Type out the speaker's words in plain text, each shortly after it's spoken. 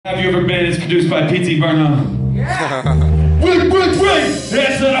Have you ever been? It's produced by P.T. Burnem. Yeah! Wait!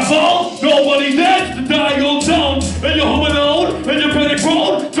 After the fall, nobody's dead. The dying old town, and you're home alone, and you're panic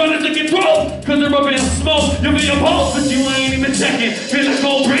prone, trying to take control, cause they're rubbing smoke. You feel your pulse, but you ain't even checking. Feel the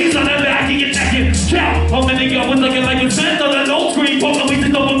cold breeze on the back of your neck. Count how many of us looking like a cent on an old screen. Both of we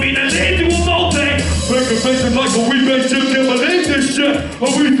just don't mean to lead to a multi. Making like a remake, you can't believe this shit.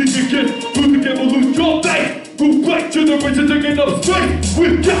 Or we think you can, who can lose your faith. Move back to the ridge and taking up space.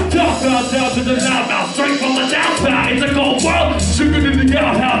 We've got down to the loudmouth, straight from the downside. It's a cold world, sugar in the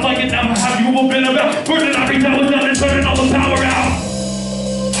outhouse. I can never have you ever been about burning every tower down and turning all the power out.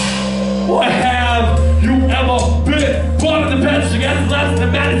 What have you ever been? Brought in the past, you got the last and the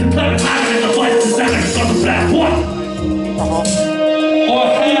madness and climate laughing in the lights and sound on the black. What? Or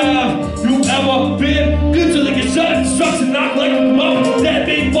have you ever been good to the shot of destruction, not like a mother, dead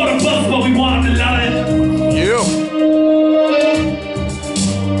being for the bus, but we wanted to let it.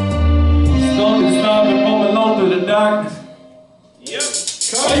 Darkness. Yep.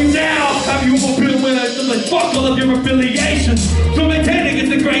 Are you down? Have you ever been when it's like fuck all of your affiliations? So maintaining it's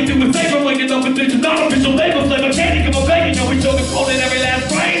the grain to a safer, waking up with things not official label, flavor candy, come on begging, yo, we show the code in every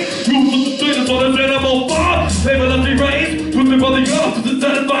last frame. You put the status on this animal farm, label up the rains, put the brother off to the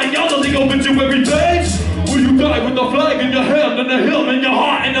satisfying y'all, the legal bitch you every page. Will you die with the flag in your hand and the hill in your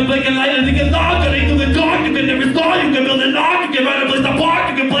heart and the blinking light and the alarm that into the dark? You can never start, you can build an ark, you can run a place to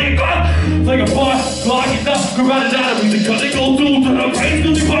park, you can play a card. It's like a bar, clock it up, go run it out of me, the cut it go through to the race,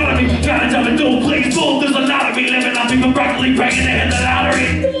 to the part of me. Gotta tell me, don't please, fool, there's a lot of me living on people broccoli, breaking the head the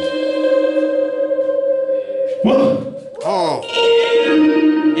lottery. Whoa. Oh.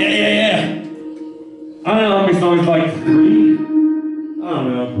 Yeah. I don't know how many songs, like 3? I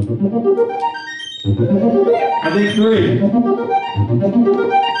don't know. I think 3.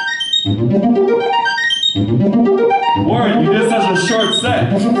 Warren, you did such a short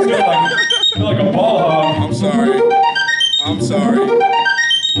set. You're like a ball hog. I'm sorry. Keep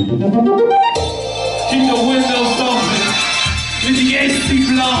the windows open. With the AC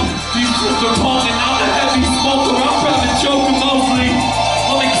blown. These fools are pulling out the heavy smoker. I'm probably choking mostly.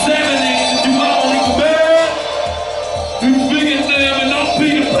 I'm examining the duality of man. It's bigger than and I'm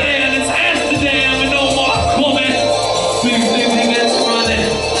Peter Pan. It's Amsterdam and no more coming. Big thing that's running.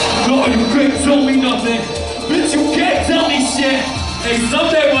 No, you can't tell me nothing. Bitch, you can't tell me shit. Hey,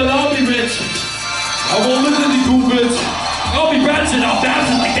 someday when I'll be rich, I won't listen to you, bitch. I'll be ratchet, I'll bounce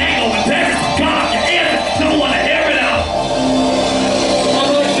like Dango and Paris. Cut off your ears, don't wanna hear it out. I'm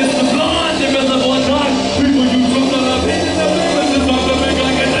like this, the blonde, there is a one time. People use from the opinion of businesses, I'm the big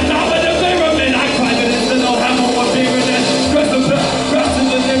like at the top of the pyramid. I climb it in, and I'll have one bigger than press the back, press in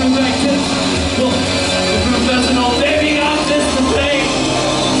the name of like this. Look, the professional, baby, I'm just the same.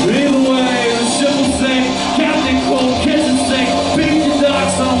 Either way, the ship will sink, Captain Cold, kitchen sink, beat the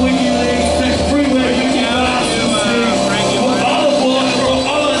docks on WikiLeaks, take freeway, you can buy some things.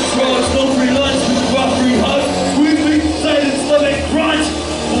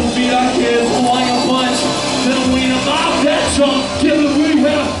 Give it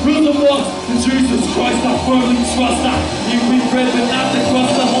rehab, rhythm walks, and Jesus Christ, I firmly trust that you be ready not to cross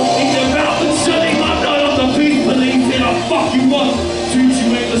the whole